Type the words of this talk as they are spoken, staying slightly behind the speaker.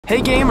Hey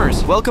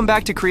gamers, welcome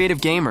back to Creative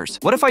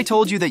Gamers. What if I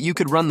told you that you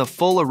could run the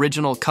full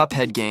original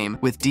Cuphead game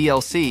with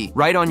DLC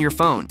right on your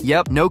phone?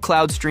 Yep, no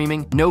cloud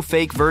streaming, no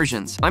fake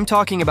versions. I'm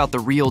talking about the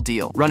real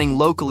deal, running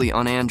locally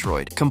on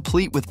Android,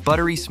 complete with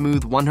buttery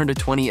smooth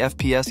 120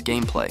 FPS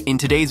gameplay. In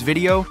today's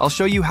video, I'll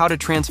show you how to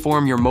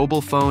transform your mobile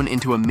phone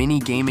into a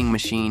mini gaming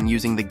machine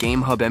using the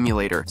GameHub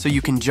Emulator, so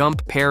you can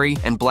jump, parry,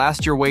 and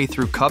blast your way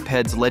through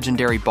Cuphead's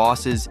legendary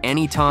bosses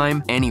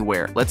anytime,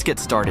 anywhere. Let's get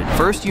started.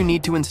 First, you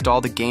need to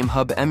install the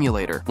GameHub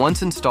Emulator.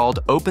 Once installed,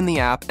 open the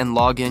app and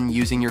log in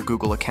using your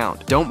Google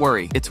account. Don't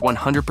worry, it's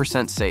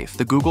 100% safe.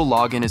 The Google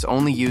login is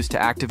only used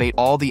to activate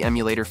all the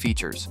emulator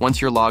features.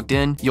 Once you're logged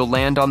in, you'll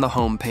land on the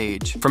home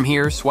page. From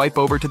here, swipe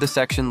over to the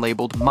section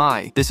labeled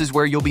My. This is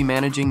where you'll be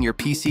managing your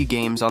PC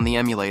games on the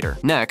emulator.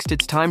 Next,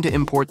 it's time to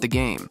import the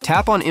game.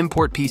 Tap on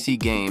Import PC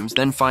Games,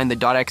 then find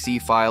the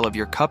 .exe file of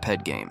your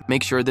Cuphead game.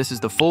 Make sure this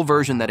is the full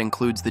version that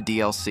includes the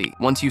DLC.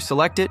 Once you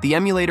select it, the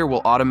emulator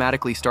will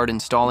automatically start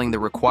installing the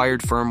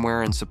required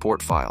firmware and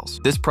support files.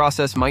 This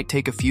process might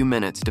take a few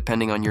minutes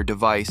depending on your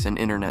device and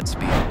internet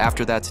speed.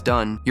 After that's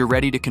done, you're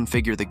ready to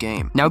configure the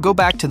game. Now go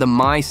back to the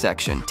My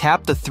section,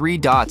 tap the three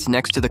dots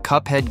next to the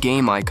Cuphead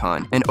game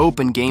icon, and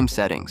open Game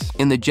Settings.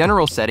 In the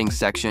General Settings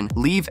section,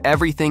 leave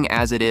everything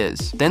as it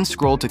is, then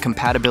scroll to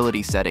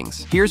Compatibility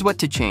Settings. Here's what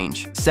to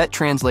change. Set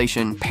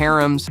translation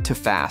params to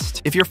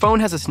fast. If your phone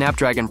has a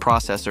Snapdragon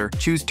processor,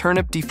 choose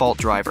Turnip default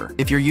driver.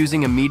 If you're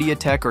using a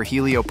MediaTek or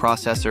Helio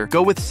processor,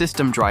 go with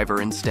System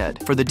driver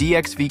instead. For the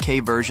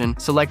DXVK version,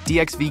 select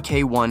DXVK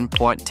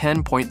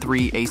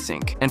 1.10.3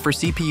 async, and for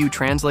CPU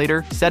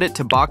translator, set it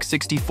to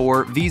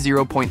Box64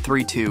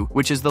 v0.32,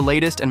 which is the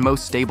latest and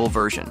most stable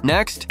version.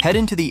 Next, head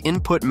into the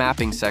Input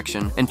Mapping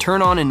section and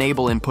turn on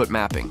Enable Input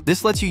Mapping.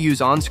 This lets you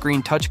use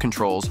on-screen touch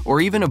controls or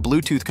even a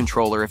Bluetooth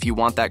controller if you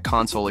want that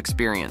console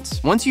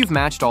experience. Once you've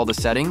matched all the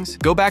settings,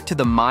 go back to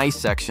the My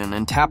section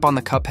and tap on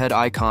the Cuphead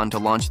icon to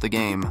launch the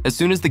game. As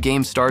soon as the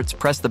game starts,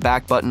 press the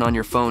back button on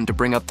your phone to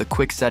bring up the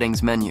Quick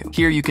Settings menu.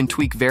 Here you can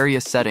tweak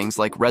various settings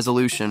like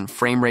resolution,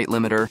 frame rate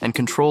limiter, and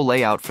control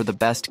layout for the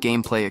best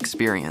gameplay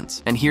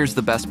experience. And here's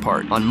the best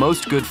part. On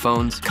most good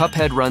phones,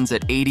 Cuphead runs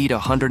at 80 to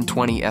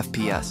 120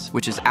 FPS,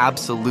 which is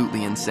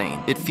absolutely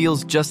insane. It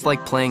feels just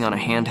like playing on a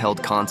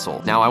handheld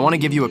console. Now, I want to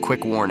give you a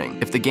quick warning.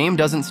 If the game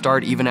doesn't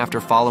start even after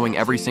following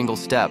every single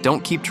step,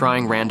 don't keep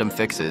trying random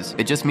fixes.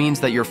 It just means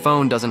that your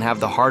phone doesn't have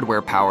the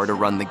hardware power to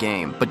run the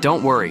game. But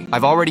don't worry,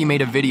 I've already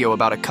made a video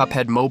about a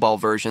Cuphead mobile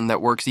version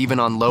that works even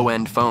on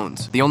low-end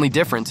phones. The only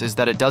difference is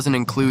that it doesn't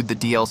include the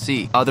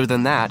DLC. Other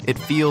than that, it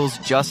feels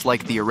just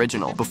like the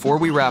original. Before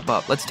we wrap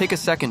up, let's take a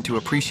second to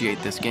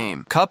appreciate this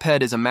game.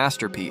 Cuphead is a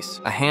masterpiece,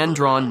 a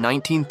hand-drawn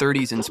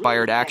 1930s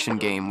inspired action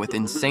game with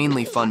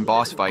insanely fun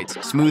boss fights,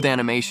 smooth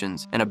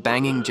animations, and a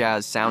banging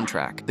jazz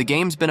soundtrack. The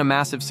game's been a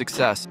massive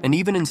success and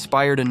even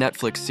inspired a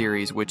Netflix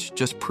series, which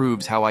just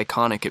proves how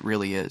iconic it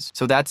really is.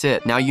 So that's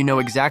it. Now you know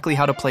exactly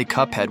how to play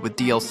Cuphead with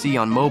DLC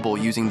on mobile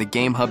using the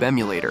GameHub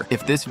Emulator.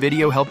 If this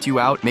video helped you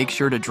out, make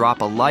sure to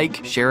drop a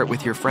like, share it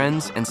with your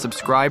friends, and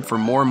subscribe for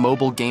more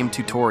mobile game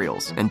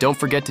tutorials. And don't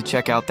forget to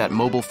check out that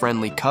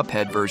mobile-friendly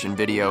Cuphead version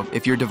video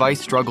if your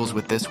device struggles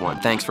with this one.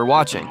 Thanks for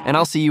watching, and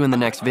I'll see you in the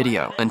next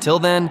video. Until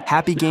then,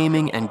 happy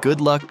gaming and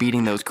good luck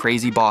beating those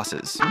crazy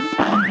bosses.